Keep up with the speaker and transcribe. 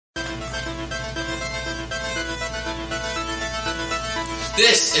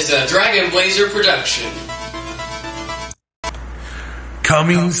This is a Dragon Blazer production.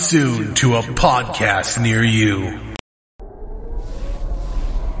 Coming soon to a podcast near you.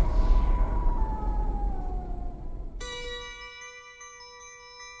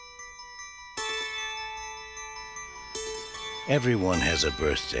 Everyone has a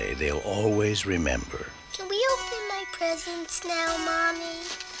birthday they'll always remember. Can we open my presents now, Mommy?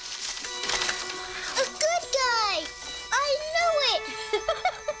 A good guy! I knew it!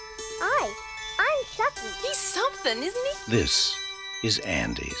 Hi, I'm Chucky. He's something, isn't he? This is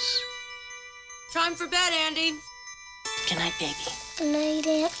Andy's. Time for bed, Andy. Good night, baby. Good night,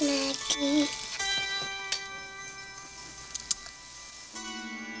 Aunt Maggie.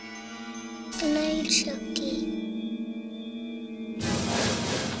 Good night, Chucky.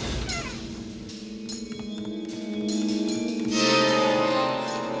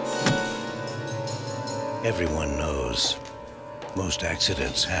 Everyone knows most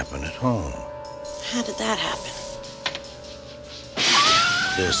accidents happen at home. How did that happen?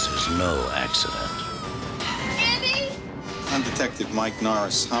 This is no accident. Andy! I'm Detective Mike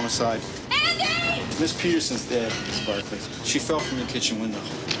Norris, homicide. Andy! Miss Peterson's dead, Miss Barkley. She fell from the kitchen window.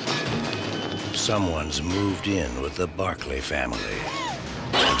 Someone's moved in with the Barkley family.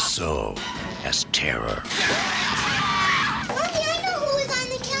 And so has terror. Mommy, I know who was on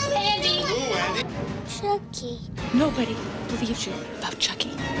the counter. Andy! Who, Andy? Chucky. Nobody believes you about Chucky.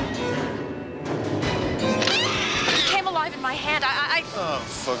 He came alive in my hand. Oh,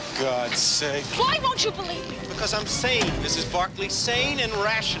 for God's sake. Why won't you believe me? Because I'm sane, Mrs. Barkley. Sane and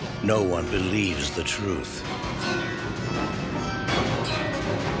rational. No one believes the truth.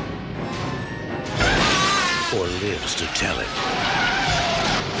 Or lives to tell it.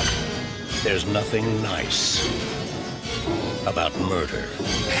 There's nothing nice about murder.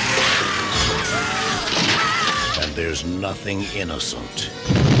 And there's nothing innocent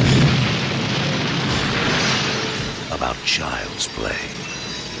about child's play.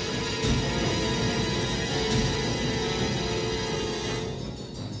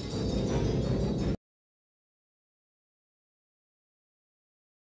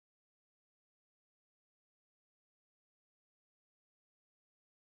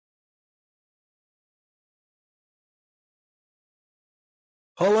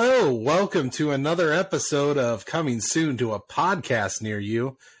 Hello, welcome to another episode of Coming Soon to a podcast near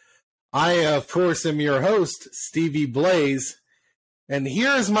you. I, of course, am your host, Stevie Blaze, and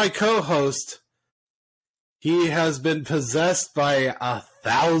here is my co-host. He has been possessed by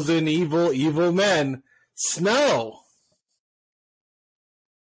 1,000 evil men, Snow.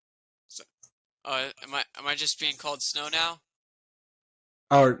 Am I just being called Snow now?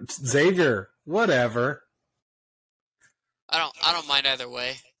 Or Xavier, whatever. I don't mind either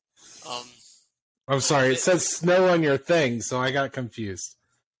way. I'm sorry, it says Snow on your thing, so I got confused.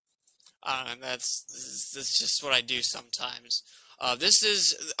 I don't know. That's just what I do sometimes. This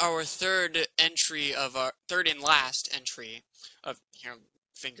is our third and last entry of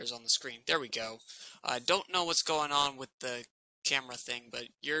fingers on the screen. There we go. I don't know what's going on with the camera thing, but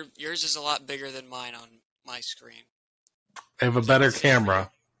yours is a lot bigger than mine on my screen. I have a better camera.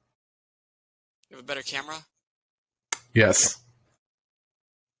 You have a better camera? Yes.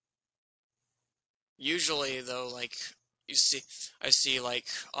 Usually, though, like I see like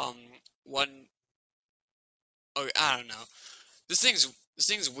one. Oh, I don't know. This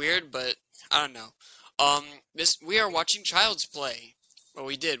thing's weird, but I don't know. We are watching Child's Play. Well,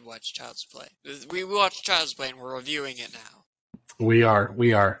 we did watch Child's Play. We watched Child's Play, and we're reviewing it now. We are.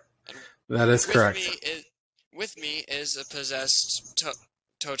 And That is correct. With me is a possessed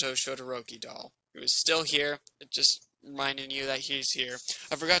Toto Shodoroki doll, who is still here. Just reminding you that he's here.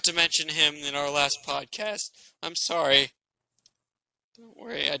 I forgot to mention him in our last podcast. I'm sorry. Don't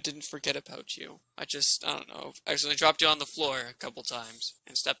worry, I didn't forget about you. I don't know, accidentally dropped you on the floor a couple times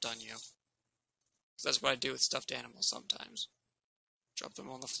and stepped on you. 'Cause that's what I do with stuffed animals sometimes. Drop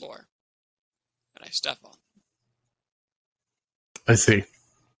them on the floor. And I step on them. I see.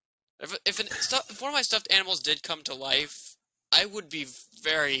 If one of my stuffed animals did come to life, I would be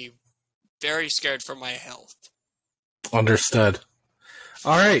very, very scared for my health. Understood.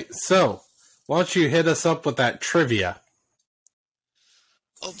 All right, so why don't you hit us up with that trivia?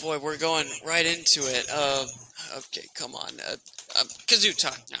 Oh boy, we're going right into it. Okay, come on. Kazoo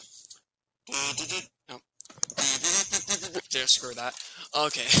time. No. Yeah, screw that.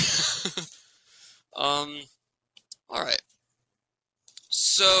 Okay. Alright.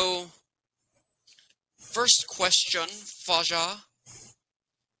 So, first question, Faja.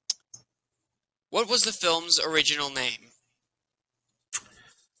 What was the film's original name?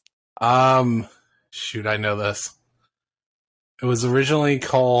 Shoot, I know this. It was originally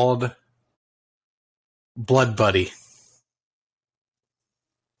called Blood Buddy.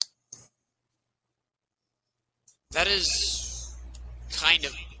 That is kind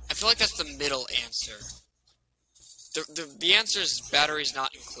of... I feel like that's the middle answer. The answer is batteries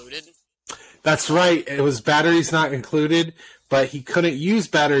not included. That's right. It was batteries not included, but he couldn't use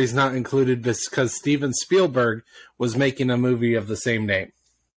batteries not included because Steven Spielberg was making a movie of the same name.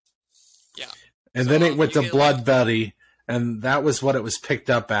 Yeah. And So, then it went to get, Blood Buddy, and that was what it was picked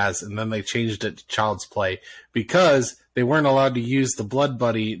up as, and then they changed it to Child's Play because they weren't allowed to use the Blood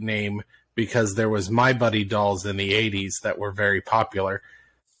Buddy name because there was My Buddy dolls in the 80s that were very popular,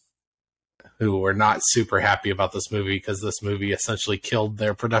 who were not super happy about this movie because this movie essentially killed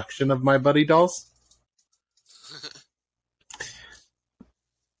their production of My Buddy dolls.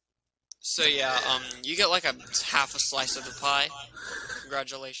 So yeah, you get like a half a slice of the pie.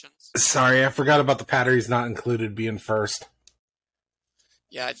 Congratulations. Sorry, I forgot about the batteries not included being first.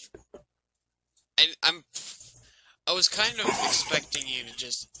 Yeah, I was kind of expecting you to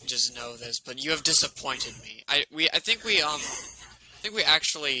just know this, but you have disappointed me. I think we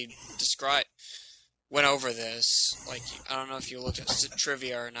actually went over this. Like, I don't know if you looked at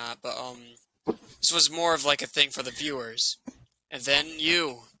trivia or not, but this was more of like a thing for the viewers. And then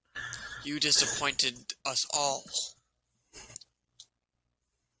you disappointed us all.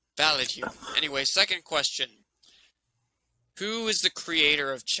 Valid here. Anyway, second question. Who is the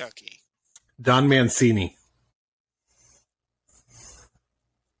creator of Chucky? Don Mancini.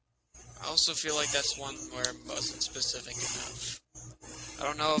 I also feel like that's one where it wasn't specific enough. I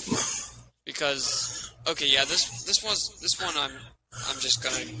don't know if because okay, yeah, this one I'm just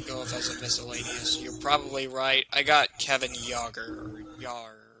gonna go with as a miscellaneous. You're probably right. I got Kevin Yager or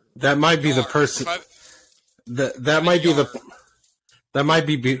Yar. That might be the person. That might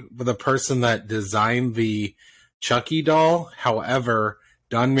be the person that designed the Chucky doll. However,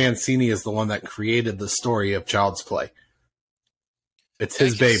 Don Mancini is the one that created the story of Child's Play. It's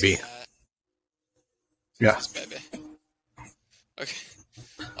his baby. Yeah. His baby. Okay.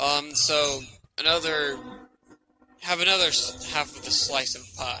 So another half of the slice of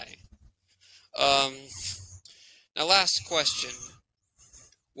pie. Now last question.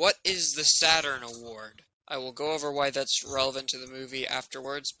 What is the Saturn Award? I will go over why that's relevant to the movie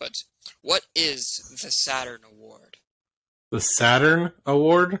afterwards, but what is the Saturn Award? The Saturn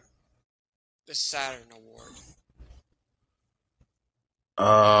Award? The Saturn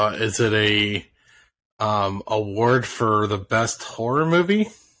Award. Is it a award for the best horror movie?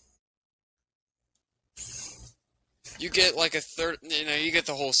 You get like a third, you get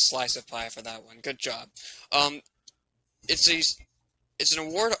the whole slice of pie for that one. Good job. It's an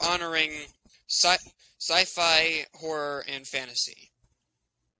award honoring sci-fi, horror, and fantasy.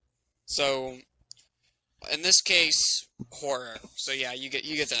 So, in this case, horror. So yeah, you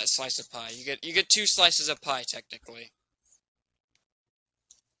get that slice of pie. You get 2 slices of pie technically.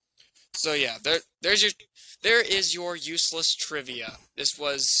 So yeah, there is your useless trivia. This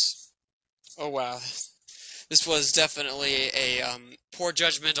was, oh wow, this was definitely a poor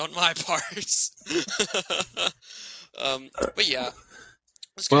judgment on my part. But yeah,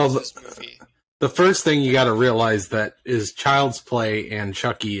 let's get into this movie. The first thing you got to realize that is Child's Play and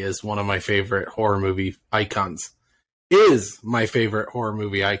Chucky is one of my favorite horror movie icons. Is my favorite horror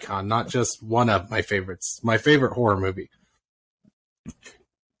movie icon, not just one of my favorites. My favorite horror movie.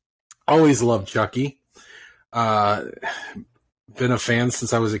 Always loved Chucky. Been a fan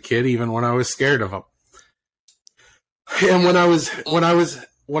since I was a kid, even when I was scared of him. And when I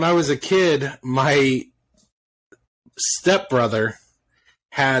was a kid, my stepbrother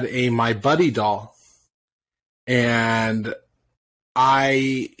had a My Buddy doll, and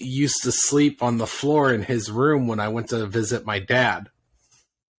I used to sleep on the floor in his room when I went to visit my dad.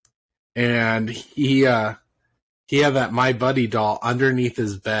 And he had that My Buddy doll underneath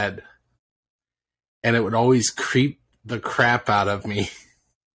his bed, and it would always creep the crap out of me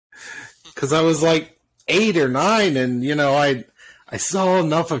because I was like 8 or 9, and I saw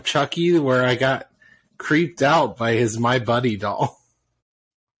enough of Chucky where I got creeped out by his My Buddy doll.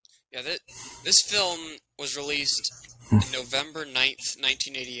 Yeah, this film was released in November 9th,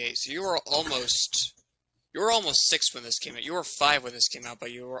 1988. So you were almost 6 when this came out. You were 5 when this came out,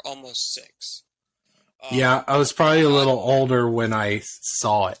 but you were almost 6. Yeah, I was probably a little older when I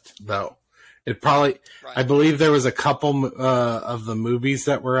saw it, though. Right. I believe there was a couple of the movies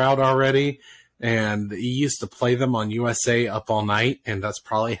that were out already, and he used to play them on USA Up All Night, and that's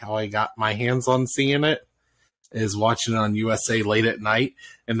probably how I got my hands on seeing it, is watching it on USA late at night,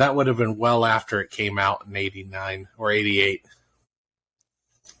 and that would have been well after it came out in 89 or 88.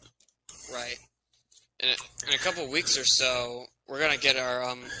 Right. In a couple weeks or so, we're gonna get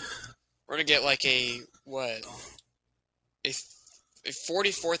our we're gonna get like a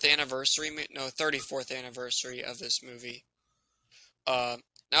 44th anniversary, no, 34th anniversary of this movie. Now,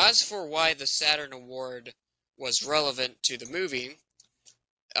 as for why the Saturn Award was relevant to the movie,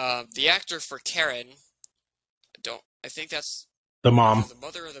 the actor for Karen, I think that's The mom. the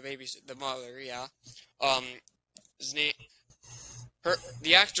mother or the baby, the mother, yeah. His name,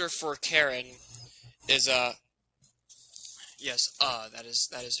 the actor for Karen is yes, that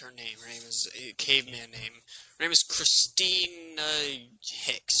is her name. Her name is a caveman name. Her name is Christine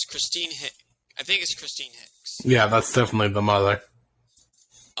Hicks. I think it's Christine Hicks. Yeah, that's definitely the mother.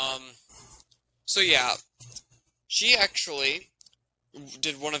 So yeah, she actually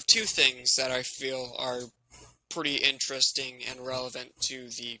did one of two things that I feel are pretty interesting and relevant to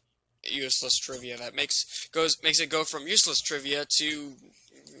the useless trivia that makes it go from useless trivia to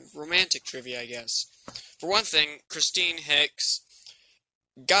romantic trivia, I guess. For one thing, Christine Hicks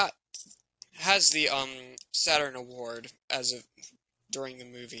has the Saturn Award during the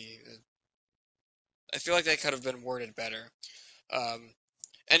movie. I feel like that could have been worded better.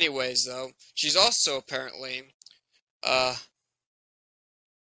 Anyways, though, she's also apparently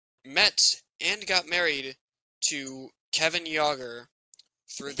met and got married to Kevin Yagher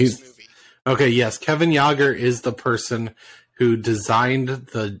through this movie. Okay, yes, Kevin Yagher is the person who designed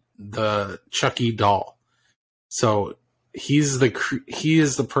the Chucky doll. So he is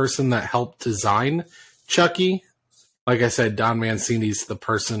the person that helped design Chucky. Like I said, Don Mancini's the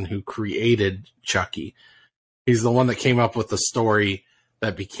person who created Chucky. He's the one that came up with the story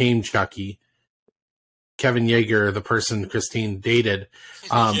that became Chucky. Kevin Yagher, the person Christine dated,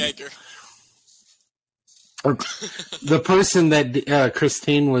 Yagher. the person that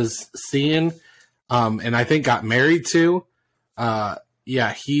Christine was seeing, and I think got married to,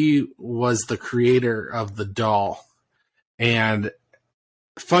 yeah, he was the creator of the doll. And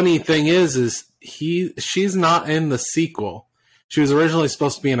funny thing is she's not in the sequel. She was originally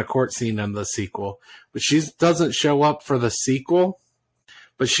supposed to be in a court scene in the sequel, but she doesn't show up for the sequel.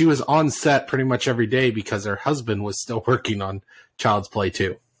 But she was on set pretty much every day because her husband was still working on Child's Play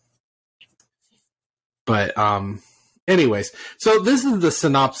 2. But anyways, so this is the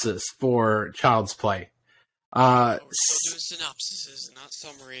synopsis for Child's Play. We're still doing synopsises, not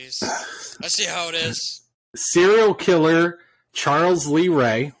summaries. I see how it is. Serial killer Charles Lee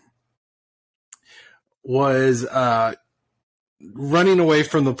Ray was running away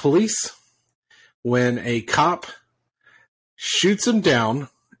from the police when a cop shoots him down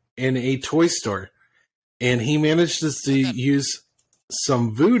in a toy store, and he manages to use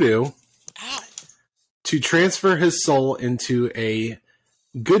some voodoo to transfer his soul into a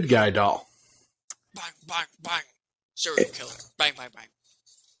good guy doll. Bang, bang, bang. Serial killer. Bang, bang, bang.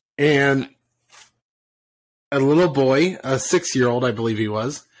 And a little boy, a 6-year-old, I believe he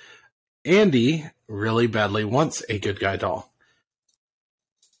was, Andy, really badly wants a good guy doll.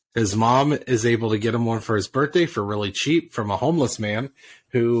 His mom is able to get him one for his birthday for really cheap from a homeless man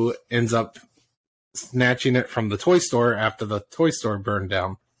who ends up snatching it from the toy store after the toy store burned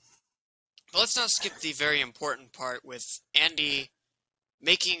down. But let's not skip the very important part with Andy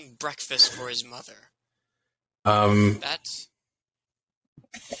making breakfast for his mother. That's...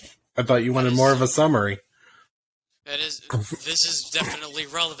 I thought you wanted more of a summary. This is definitely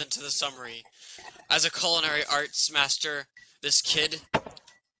relevant to the summary. As a culinary arts master, this kid...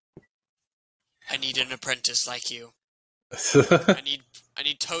 I need an apprentice like you. I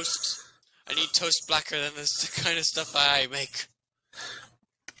need toast. I need toast blacker than this kind of stuff I make.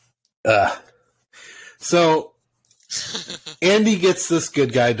 So Andy gets this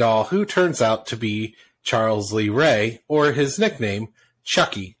good guy doll who turns out to be Charles Lee Ray, or his nickname,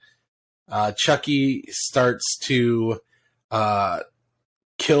 Chucky. Chucky starts to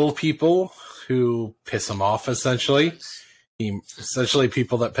kill people who piss him off, essentially.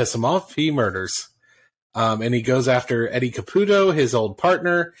 People that piss him off, he murders. And he goes after Eddie Caputo, his old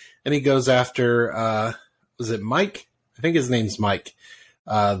partner, and he goes after, was it Mike? I think his name's Mike,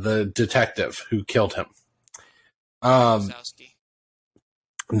 the detective who killed him. Wazowski.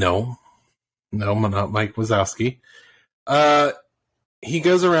 No, not Mike Wazowski. He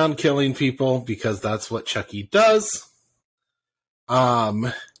goes around killing people because that's what Chucky does.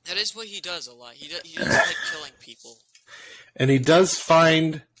 That is what he does a lot. He doesn't like killing people. And he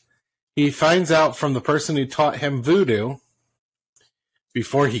finds out from the person who taught him voodoo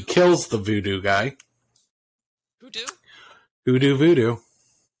before he kills the voodoo guy. Voodoo? Voodoo.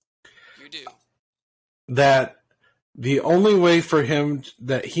 That the only way for him,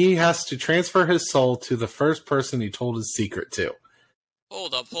 that he has to transfer his soul to the first person he told his secret to.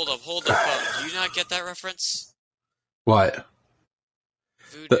 Hold up. Do you not get that reference? What?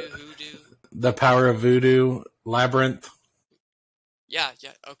 Hoodoo. The Power of Voodoo, Labyrinth. Yeah.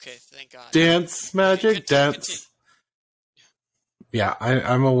 Okay, thank God. Dance, magic, dance. Yeah,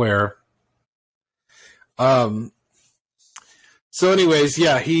 I'm aware. So anyways,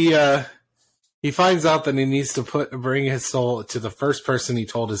 yeah, he finds out that he needs to bring his soul to the first person he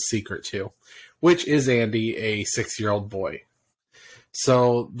told his secret to, which is Andy, a 6-year-old boy.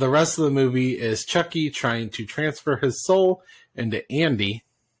 So the rest of the movie is Chucky trying to transfer his soul into Andy.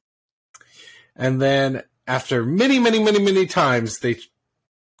 And then after many, many, many, many times, they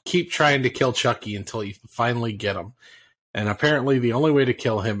keep trying to kill Chucky until you finally get him. And apparently the only way to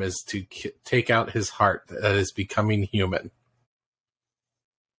kill him is to take out his heart that is becoming human.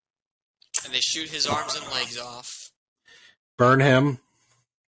 And they shoot his arms and legs off. Burn him.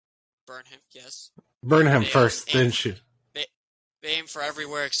 Burn him, yes. Burn him first, then shoot. They aim for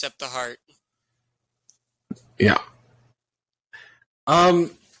everywhere except the heart. Yeah. And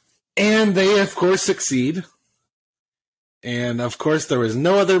they, of course, succeed. And, of course, there was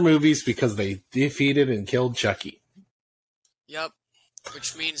no other movies because they defeated and killed Chucky. Yep.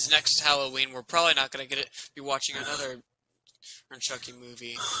 Which means next Halloween we're probably not going to be watching another Chucky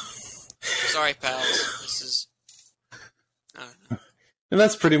movie. Sorry, pals. This is... I don't know. And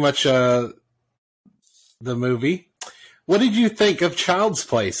that's pretty much the movie. What did you think of Child's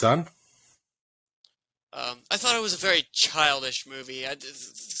Play, son? I thought it was a very childish movie.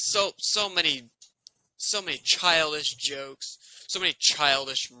 So many childish jokes, so many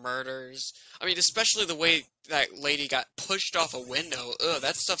childish murders. I mean, especially the way that lady got pushed off a window. Ugh,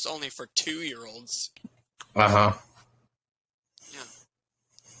 that stuff's only for 2-year-olds. Uh-huh.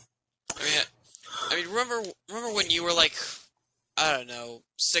 Yeah. I mean, remember when you were like, I don't know,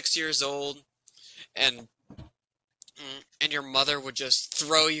 6 years old, and your mother would just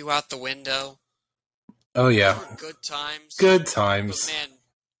throw you out the window? Oh yeah. Good times. Good times. But man,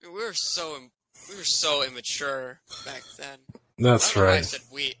 we were so immature back then. That's right.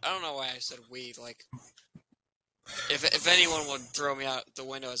 I don't know why I said we. Like, if anyone would throw me out the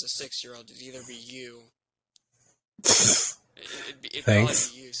window as a 6-year-old, it'd either be you. It'd probably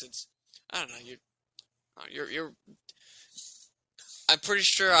be you, since I don't know. You're. I'm pretty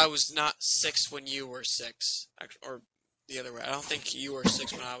sure I was not 6 when you were 6, or the other way. I don't think you were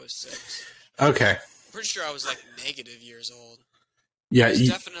 6 when I was 6. Okay. I'm pretty sure I was like negative years old. Yeah, I was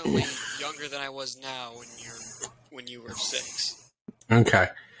definitely younger than I was now when you were 6. Okay.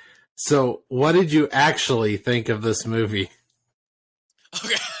 So, what did you actually think of this movie?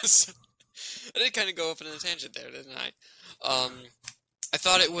 Okay, so I did kind of go off on a tangent there, didn't I? I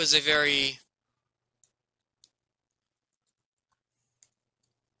thought it was a very...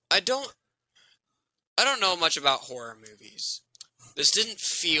 I don't know much about horror movies. This didn't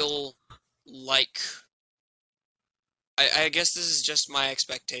feel like... I guess this is just my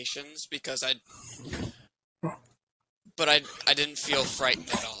expectations, because I didn't feel frightened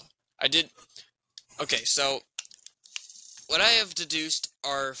at all. Okay, so what I have deduced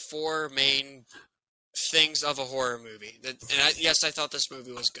are 4 main things of a horror movie. Yes, I thought this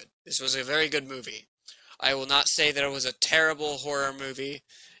movie was good. This was a very good movie. I will not say that it was a terrible horror movie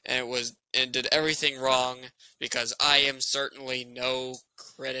and did everything wrong, because I am certainly no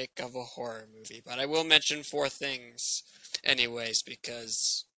critic of a horror movie. But I will mention 4 things anyways,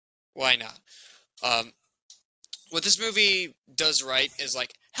 because why not? What this movie does right is,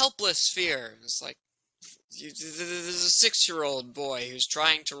 like, helpless fear. It's like, there's a 6-year-old boy who's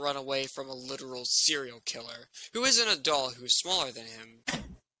trying to run away from a literal serial killer, who is an adult who's smaller than him,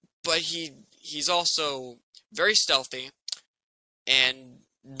 but he's also very stealthy and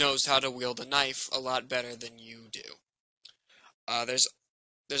knows how to wield a knife a lot better than you do.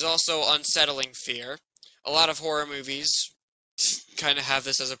 There's also unsettling fear. A lot of horror movies kind of have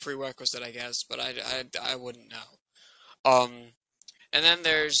this as a prerequisite, I guess, but I wouldn't know. And then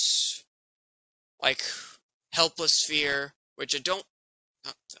there's, like, helpless fear, which I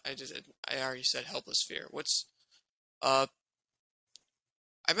already said helpless fear. I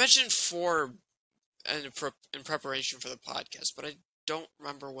mentioned 4 in preparation for the podcast, but I don't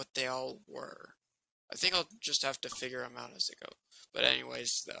remember what they all were. I think I'll just have to figure them out as I go. But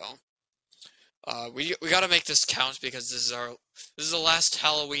anyways, though, we got to make this count, because this is the last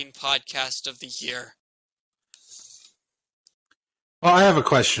Halloween podcast of the year. Well, I have a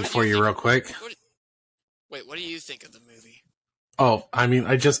question for you real quick. What do you think of the movie? Oh, I mean,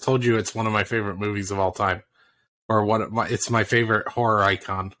 I just told you it's one of my favorite movies of all time. It's my favorite horror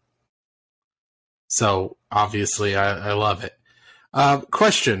icon. So, obviously, I love it.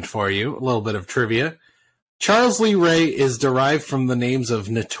 Question for you, a little bit of trivia. Charles Lee Ray is derived from the names of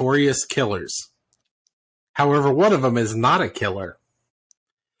notorious killers. However, one of them is not a killer.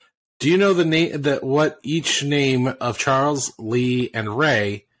 Do you know what each name of Charles, Lee, and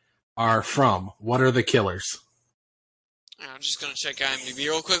Ray are from? What are the killers? I'm just gonna check IMDb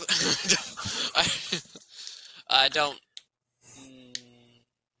real quick. I don't.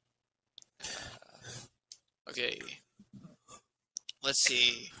 Okay. Let's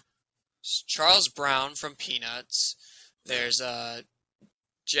see. Charles Brown from Peanuts. There's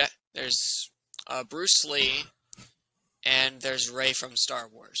Bruce Lee, and there's Ray from Star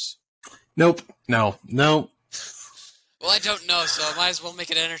Wars. Nope. No. Well, I don't know, so I might as well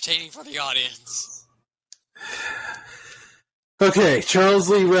make it entertaining for the audience. Okay, Charles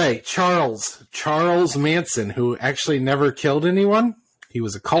Lee Ray. Charles Manson, who actually never killed anyone. He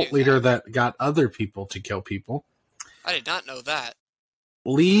was a cult leader that got other people to kill people. I did not know that.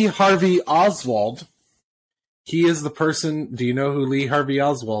 Lee Harvey Oswald. He is the person... Do you know who Lee Harvey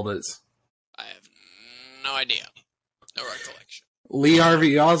Oswald is? I have no idea. No recollection. Lee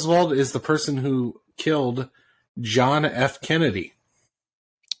Harvey Oswald is the person who killed John F. Kennedy.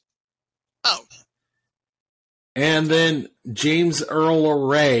 Oh. And then James Earl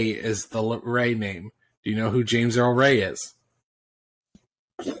Ray is the Ray name. Do you know who James Earl Ray is?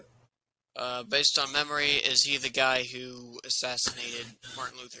 Based on memory, is he the guy who assassinated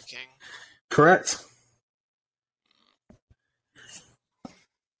Martin Luther King? Correct.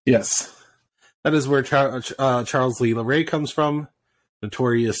 Yes. That is where Charles Lee Ray comes from.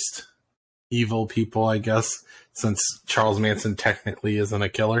 Notorious evil people, I guess, since Charles Manson technically isn't a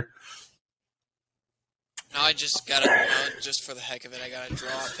killer. No, I just gotta, just for the heck of it, I gotta draw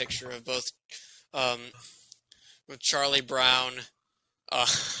a picture of both, with Charlie Brown,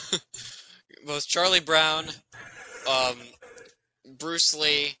 both Charlie Brown, Bruce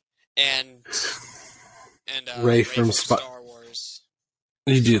Lee, and Ray from Star Wars.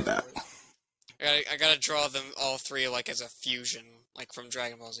 You do that. I gotta draw them all three like as a fusion, like from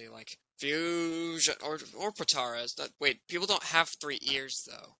Dragon Ball Z, like fusion or Potara's. Wait, people don't have 3 ears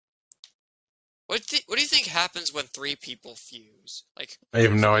though. What do you think happens when 3 people fuse? Like, I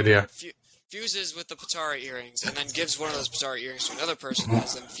have no idea. Fuses with the Potara earrings, and then gives one of those Potara earrings to another person who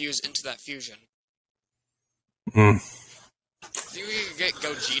has them fuse into that fusion. Mm. Do you get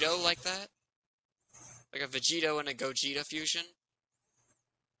Gogeta like that? Like a Vegito and a Gogeta fusion?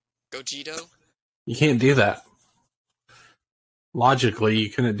 Gogito? You can't do that. Logically, you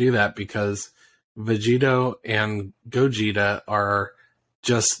couldn't do that because Vegito and Gogeta are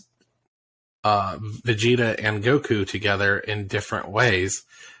just Vegeta and Goku together in different ways.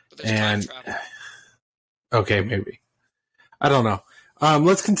 And okay, maybe. I don't know.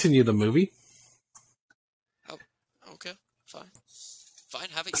 Let's continue the movie. Oh, okay, fine. Fine,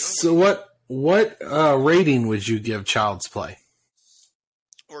 have it your So way. what rating would you give Child's Play?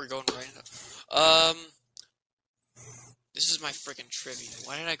 We're going right now. This is my freaking trivia.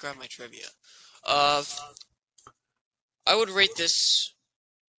 Why did I grab my trivia? I would rate this.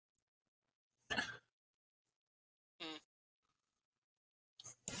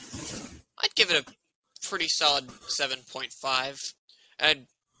 I'd give it a pretty solid 7.5. And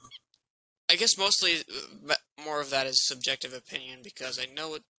I guess mostly more of that is subjective opinion because I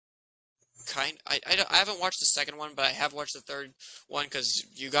know it I haven't watched the second one, but I have watched the third one because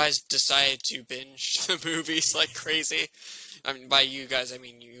you guys decided to binge the movies like crazy. I mean, by you guys, I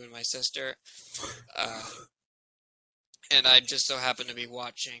mean you and my sister. And I just so happened to be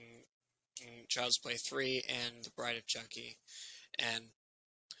watching Child's Play 3 and The Bride of Chucky. And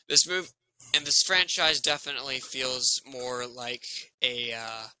this franchise definitely feels more like a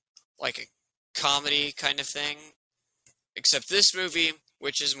comedy kind of thing. Except this movie,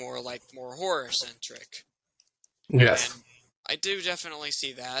 which is more horror-centric. Yes. And I do definitely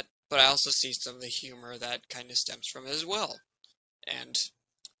see that, but I also see some of the humor that kind of stems from it as well. And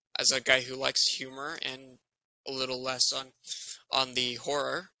as a guy who likes humor and a little less on the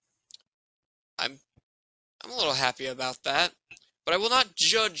horror, I'm a little happy about that. But I will not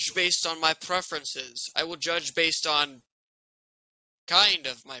judge based on my preferences. I will judge based on kind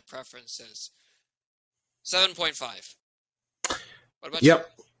of my preferences. 7.5. What about you?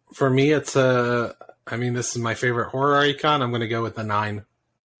 For me, it's this is my favorite horror icon. I'm going to go with a 9. 9?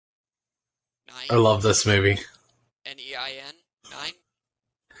 I love this movie. N-E-I-N? 9?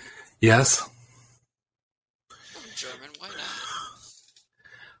 Yes. I'm German, why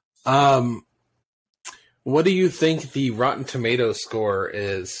not? What do you think the Rotten Tomatoes score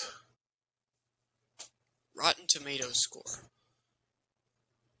is? Rotten Tomatoes score.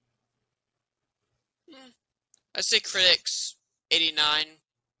 I'd say critics 89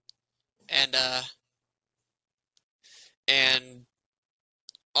 and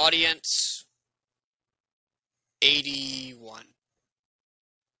audience 81.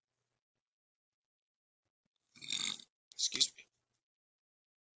 Excuse me.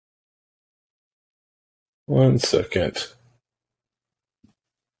 1 second.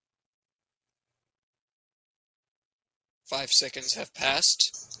 Five seconds have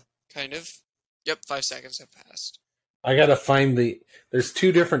passed. Kind of. Yep, 5 seconds have passed. I gotta find there's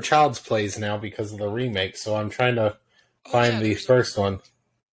 2 different Child's Plays now because of the remake, so I'm trying to find the first one.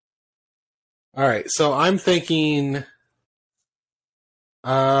 Alright, so I'm thinking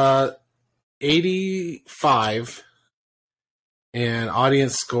 85 and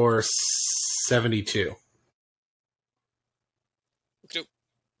audience score 72. Okay.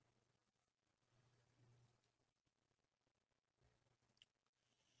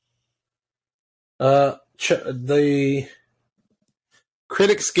 The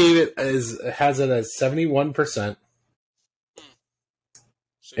critics has it as 71%,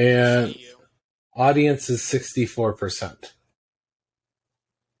 So and you. audience is 64%.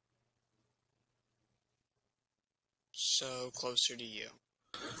 So closer to you.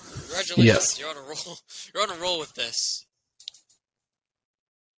 Congratulations, Yes. you're on a roll. You're on a roll with this.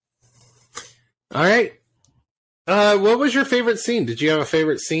 All right. What was your favorite scene? Did you have a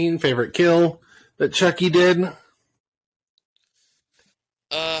favorite scene, favorite kill that Chucky did?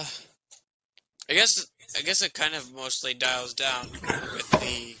 I guess it kind of mostly dials down with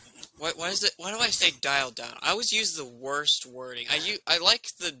the why do I say dial down? I always use the worst wording. I like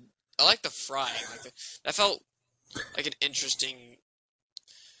the frying. That felt like an interesting.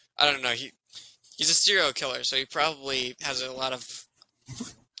 I don't know. He's a serial killer, so he probably has a lot of.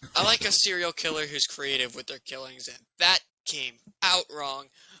 I like a serial killer who's creative with their killings, and that came out wrong.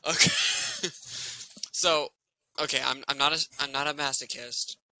 Okay. So, okay, I'm not a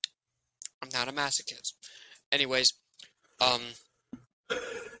masochist. I'm not a masochist. Anyways, I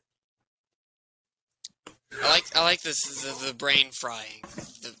like the brain frying,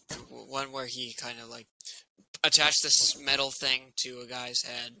 the one where he kind of like attached this metal thing to a guy's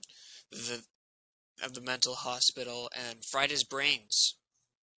head, of the mental hospital, and fried his brains.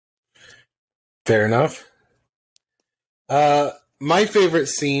 Fair enough. My favorite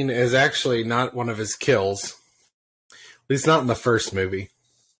scene is actually not one of his kills. At least not in the first movie.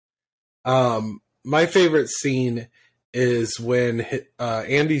 My favorite scene is when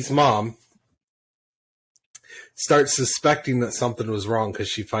Andy's mom starts suspecting that something was wrong because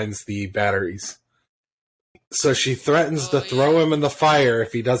she finds the batteries. So she threatens to throw him in the fire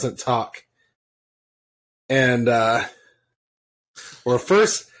if he doesn't talk. And,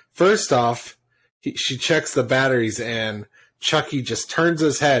 first off, she checks the batteries and Chucky just turns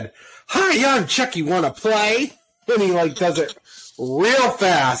his head. Hi, I'm Chucky, wanna play? And he does it real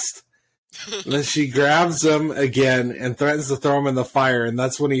fast. And then she grabs him again and threatens to throw him in the fire, and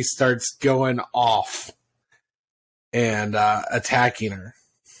that's when he starts going off and attacking her.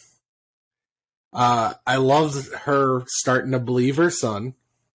 I loved her starting to believe her son,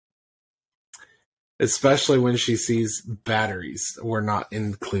 especially when she sees batteries were not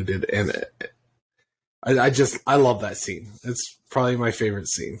included in it. I love that scene. It's probably my favorite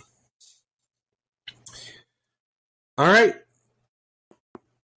scene. All right.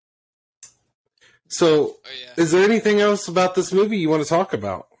 So, is there anything else about this movie you want to talk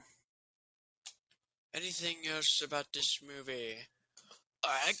about? Anything else about this movie?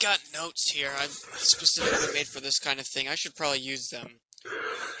 Alright, I got notes here. I specifically made for this kind of thing. I should probably use them.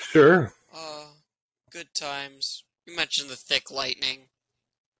 Sure. Good times. You mentioned the thick lightning.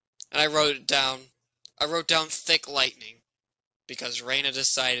 And I wrote it down. I wrote down thick lightning because Raina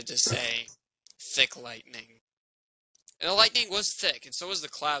decided to say thick lightning. And the lightning was thick, and so was the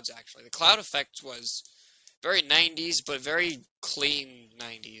clouds, actually. The cloud effect was very 90s, but very clean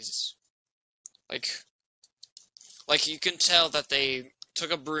 90s. Like you can tell that they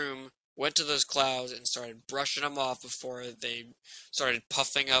took a broom, went to those clouds, and started brushing them off before they started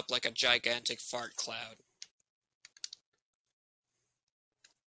puffing up like a gigantic fart cloud.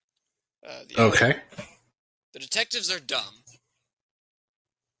 Okay. The detectives are dumb.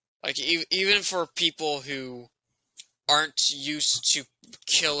 Like, even for people who aren't used to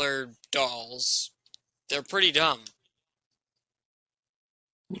killer dolls, they're pretty dumb.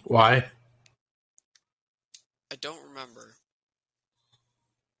 Why? I don't remember.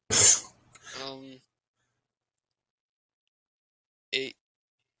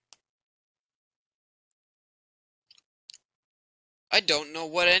 I don't know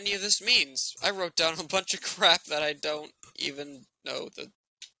what any of this means. I wrote down a bunch of crap that I don't even know the.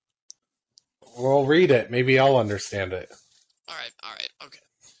 Well, read it. Maybe I'll understand it. Alright, okay.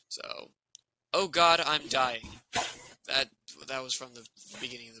 So, oh God, I'm dying. That was from the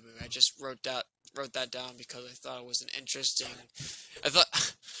beginning of the movie. I just wrote that down because I thought it was an interesting.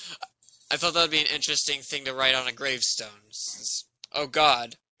 I thought that would be an interesting thing to write on a gravestone. Oh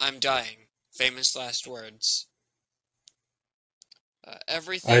God, I'm dying. Famous last words.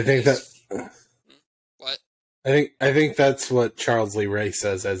 Everything. I think What? I think that's what Charles Lee Ray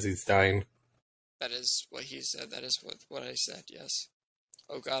says as he's dying. That is what he said. That is what I said. Yes.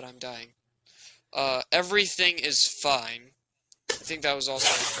 Oh God, I'm dying. Everything is fine. I think that was also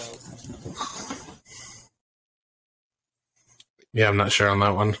a quote. Yeah, I'm not sure on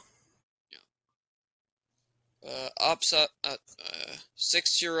that one.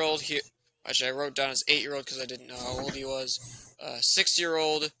 6-year-old here. Actually, I wrote down as 8-year-old because I didn't know how old he was.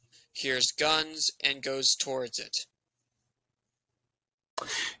 6-year-old hears guns and goes towards it.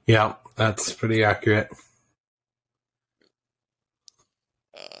 Yeah, that's pretty accurate.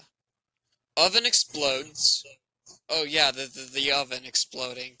 Oven explodes. Oh yeah, the oven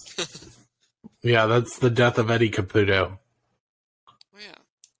exploding. Yeah, that's the death of Eddie Caputo. Oh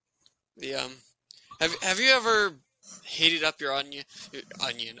yeah. Have you ever heated up your oven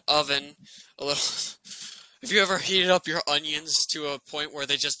a little? Have you ever heated up your onions to a point where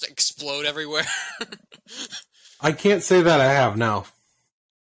they just explode everywhere? I can't say that I have, no.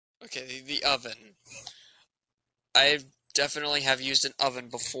 Okay, the oven. I definitely have used an oven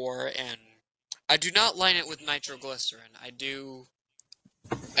before, and I do not line it with nitroglycerin. I do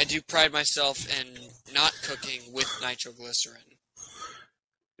pride myself in not cooking with nitroglycerin.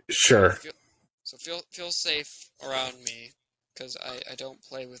 Sure. So feel safe around me, because I don't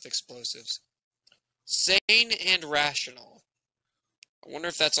play with explosives. Sane and rational. I wonder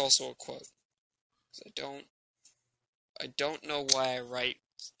if that's also a quote. 'Cause I don't know why I write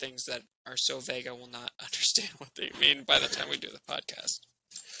things that are so vague I will not understand what they mean by the time we do the podcast.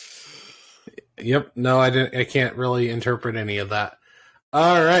 Yep, no, I can't really interpret any of that.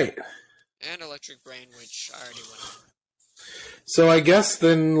 All right. And Electric Brain, which I already went over. So I guess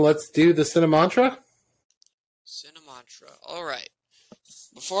then let's do the Cinemantra? Cinemantra. Alright.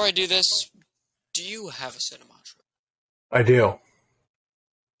 Before I do this, do you have a Cinemantra? I do.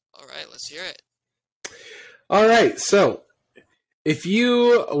 Alright, let's hear it. All right, so if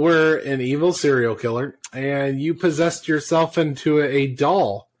you were an evil serial killer and you possessed yourself into a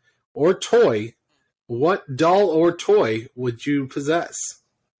doll or toy, what doll or toy would you possess?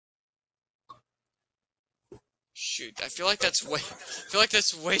 Shoot, I feel like that's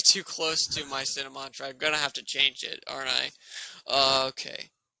way too close to my Cinemantra. I'm gonna have to change it, aren't I?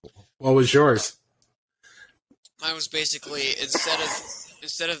 Okay. What was yours? Mine was basically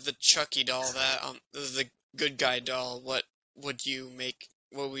instead of the Chucky doll, the good guy doll, what would you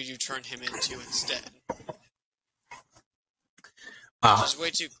turn him into instead?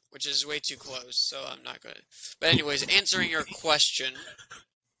 Which is way too close, so I'm not gonna. But anyways, answering your question.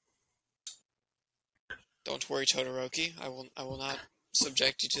 Don't worry, Todoroki. I will not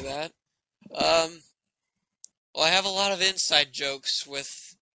subject you to that. Well, I have a lot of inside jokes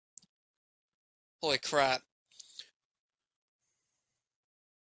with. Holy crap.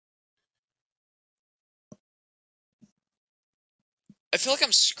 I feel like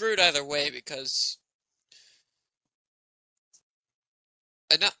I'm screwed either way because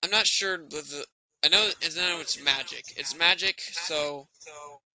I'm not sure I know it's magic. It's magic, so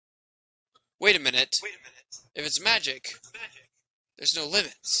wait a minute. If it's magic, there's no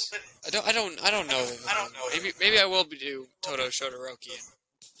limits. I don't know. Maybe I will do Toto Shodoroki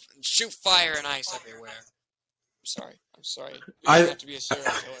and shoot fire and ice everywhere. I'm sorry. You don't have to be a serial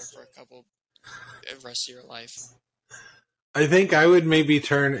killer for the rest of your life. I think I would maybe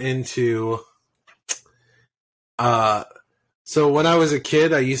turn into so when I was a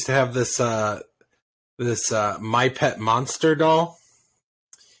kid I used to have this My Pet Monster doll.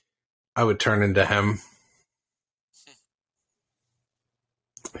 I would turn into him.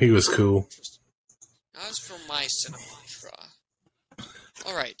 He was cool. As for my Cinemantra.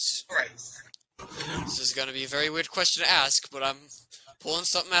 Alright. This is going to be a very weird question to ask, but I'm pulling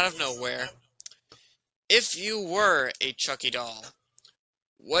something out of nowhere. If you were a Chucky doll,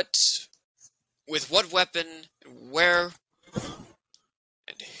 with what weapon, where,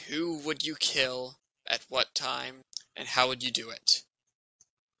 and who would you kill at what time, and how would you do it?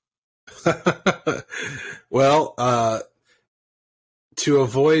 Well, to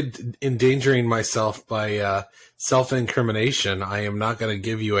avoid endangering myself by self-incrimination, I am not going to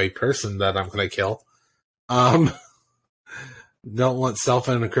give you a person that I'm going to kill. Don't want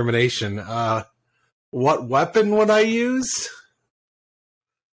self-incrimination. What weapon would I use?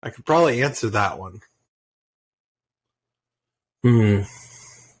 I could probably answer that one. What do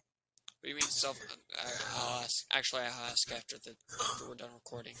you mean I'll ask. Actually, I'll ask after we're done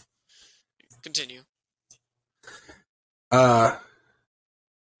recording. Continue.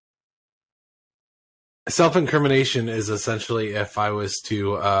 self-incrimination is essentially if I was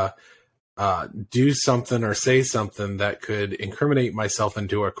to do something or say something that could incriminate myself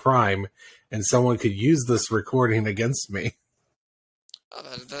into a crime, and someone could use this recording against me. Oh,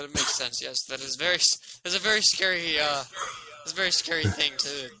 that makes sense. Yes, that's a very scary thing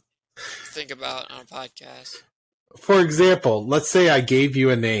to think about on a podcast. For example, let's say I gave you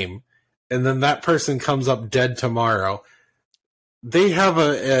a name, and then that person comes up dead tomorrow. They have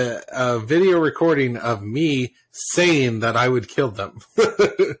a video recording of me saying that I would kill them.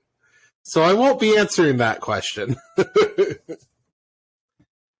 So I won't be answering that question.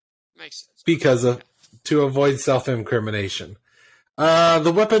 Makes sense. To avoid self-incrimination.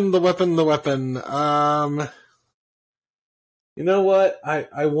 The weapon. You know what?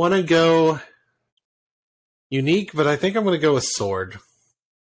 I want to go unique, but I think I'm going to go with sword.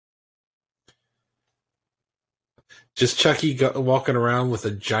 Just Chucky walking around with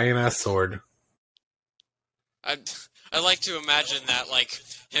a giant-ass sword. I like to imagine that, like,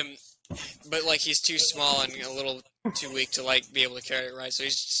 him, but, like, he's too small and a little too weak to, like, be able to carry it right. So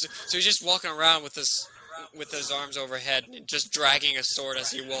he's just walking around with his arms overhead and just dragging a sword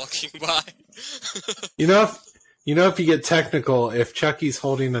as he's walking by. You know, if you get technical, if Chucky's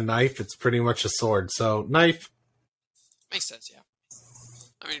holding a knife, it's pretty much a sword. So, knife. Makes sense, yeah.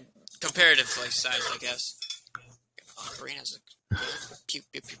 I mean, comparative size, I guess. Karina's a pew,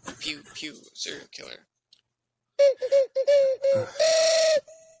 pew, pew, pew, pew, serial killer.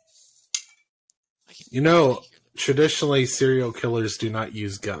 You know, traditionally, serial killers do not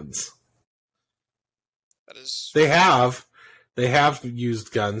use guns. That is... They have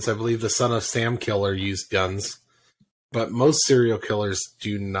used guns. I believe the Son of Sam killer used guns. But most serial killers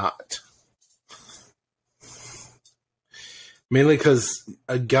do not. Mainly because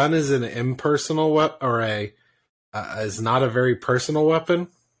a gun is an impersonal weapon, or is not a very personal weapon.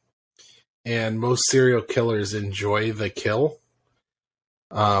 And most serial killers enjoy the kill.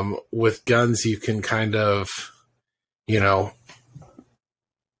 With guns, you can kind of, you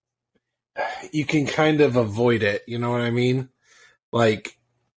can kind of avoid it. You know what I mean? Like,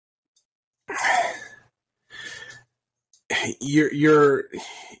 you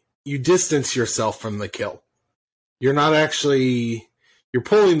distance yourself from the kill. You're not actually, you're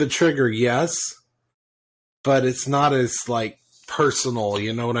pulling the trigger, yes, but it's not as, like, personal,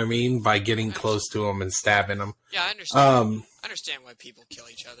 you know what I mean? By getting close to them and stabbing them. Yeah, I understand. I understand why people kill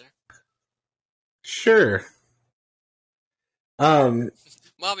each other. Sure.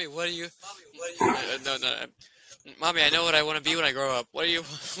 Mommy, what are you? No. Mommy, I know what I want to be when I grow up. What do you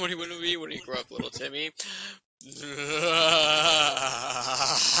want to be when you grow up, little Timmy?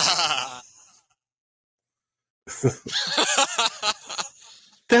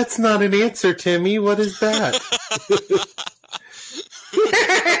 That's not an answer, Timmy. What is that?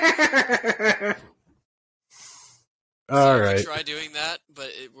 All right. Try doing that, but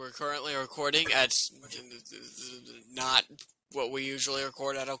we're currently recording at not what we usually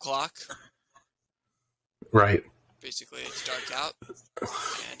record at o'clock. Right. Basically, it's dark out,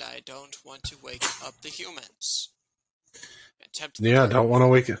 and I don't want to wake up the humans. Don't want to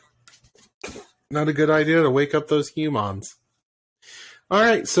wake up. Not a good idea to wake up those humans. All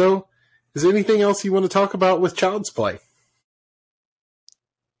right, so is there anything else you want to talk about with Child's Play?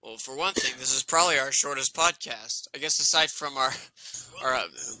 Well, for one thing, this is probably our shortest podcast. I guess aside from our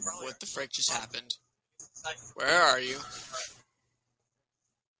what the frick just happened? Where are you?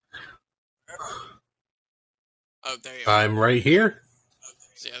 Oh, there you are. I'm right here.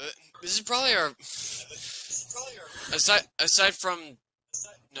 So yeah, this is probably our aside from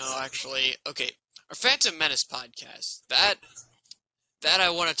actually, okay, our Phantom Menace podcast. That I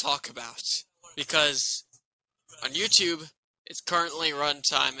want to talk about because on YouTube, its currently run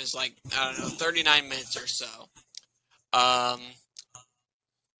time is like, I don't know, 39 minutes or so.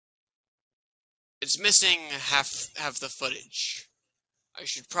 It's missing half the footage. I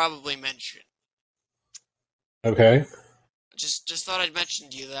should probably mention. Okay. Just thought I'd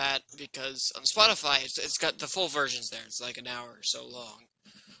mention to you that because on Spotify it's got the full versions there. It's like an hour or so long.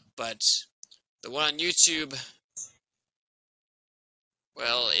 But the one on YouTube,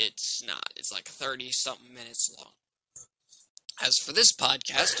 well, it's not. It's like 30-something minutes long. As for this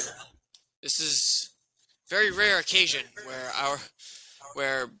podcast, this is a very rare occasion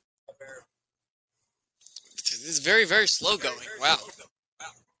where this is very, very slow going. Wow.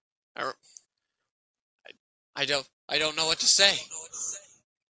 I don't know what to say.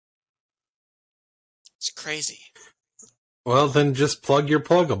 It's crazy. Well, then just plug your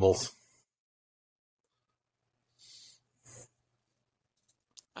pluggables.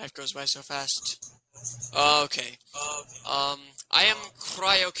 Life goes by so fast. Okay. I am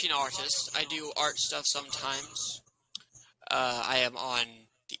Cryokin Artist. I do art stuff sometimes. I am on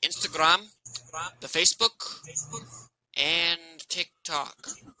the Instagram, the Facebook, and TikTok.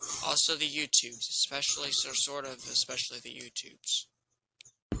 Also the YouTubes, especially the YouTubes.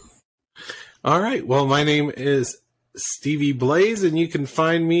 All right. Well, my name is Stevie Blaze, and you can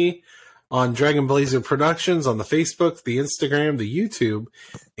find me on Dragon Blazer Productions on the Facebook, the Instagram, the YouTube,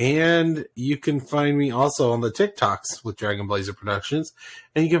 and you can find me also on the TikToks with Dragon Blazer Productions,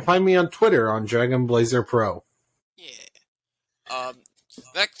 and you can find me on Twitter on Dragon Blazer Pro. Yeah.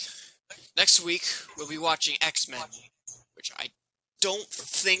 Next week we'll be watching X-Men, which I don't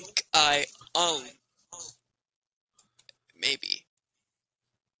think I own. Maybe.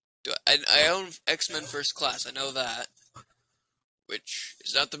 I own X-Men First Class. I know that. Which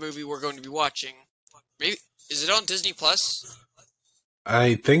is not the movie we're going to be watching. Maybe is it on Disney Plus?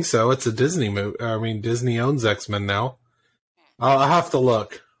 I think so. It's a Disney movie. I mean, Disney owns X-Men now. I'll have to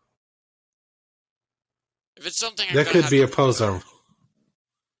look. If it's something that could be a poser.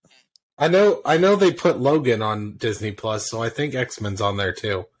 I know they put Logan on Disney Plus, so I think X-Men's on there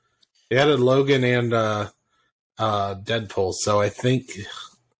too. They added Logan and Deadpool, so I think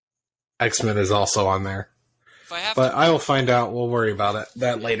X-Men is also on there. But I will find out. We'll worry about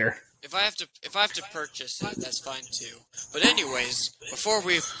that later. If I have to purchase it, that's fine too. But anyways, before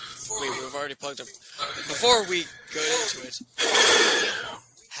we've already plugged up. Before we go into it,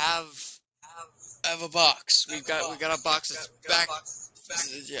 have a box. We got a box that's back.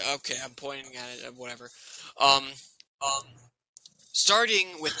 Yeah, okay, I'm pointing at it. Whatever. Starting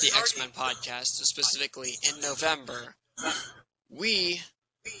with the X-Men podcast, specifically in November, we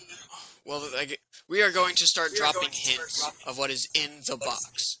are going to start dropping hints of what is in the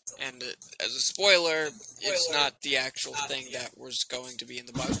box. And as a spoiler, it's not the actual thing that was going to be in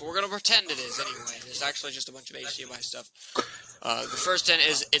the box, but we're going to pretend it is anyway. It's actually just a bunch of HDMI stuff. The first hint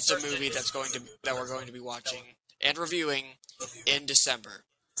is it's a movie that we're going to be watching and reviewing in December.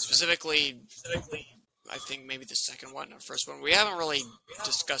 Specifically, I think maybe the second one or first one. We haven't really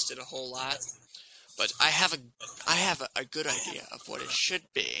discussed it a whole lot, but I have a good idea of what it should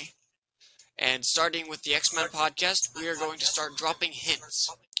be. And starting with the X-Men podcast, we are going to start dropping hints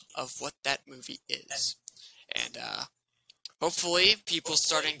of what that movie is. And hopefully people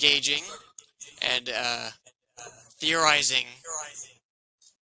start engaging and theorizing,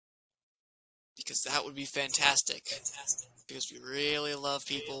 because that would be fantastic. Because we really love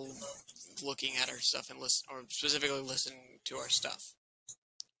people looking at our stuff and specifically listening to our stuff.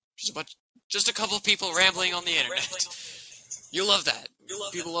 Just a couple of people rambling on the internet. You love that.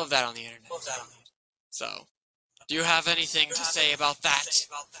 People love that on the internet. So, do you have anything to say about that,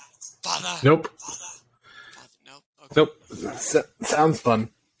 Father? Nope. Nope. Okay. Nope. Sounds fun.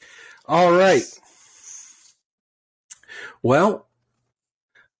 All right. Well,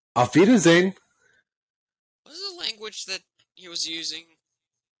 auf Wiedersehen. What is the language that he was using?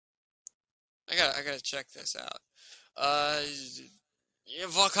 I gotta check this out.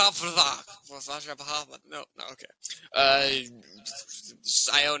 No, okay.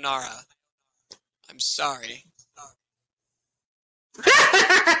 Sayonara. I'm sorry. Is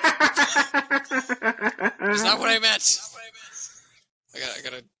that what I meant? I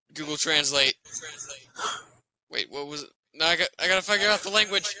gotta Google Translate. Wait, what was it? No, I gotta figure out the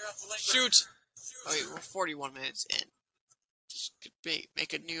language. Shoot! Oh wait, we're 41 minutes in. Just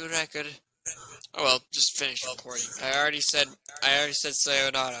make a new record. Oh well, just finish recording. I already said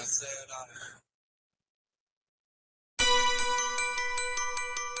sayonara.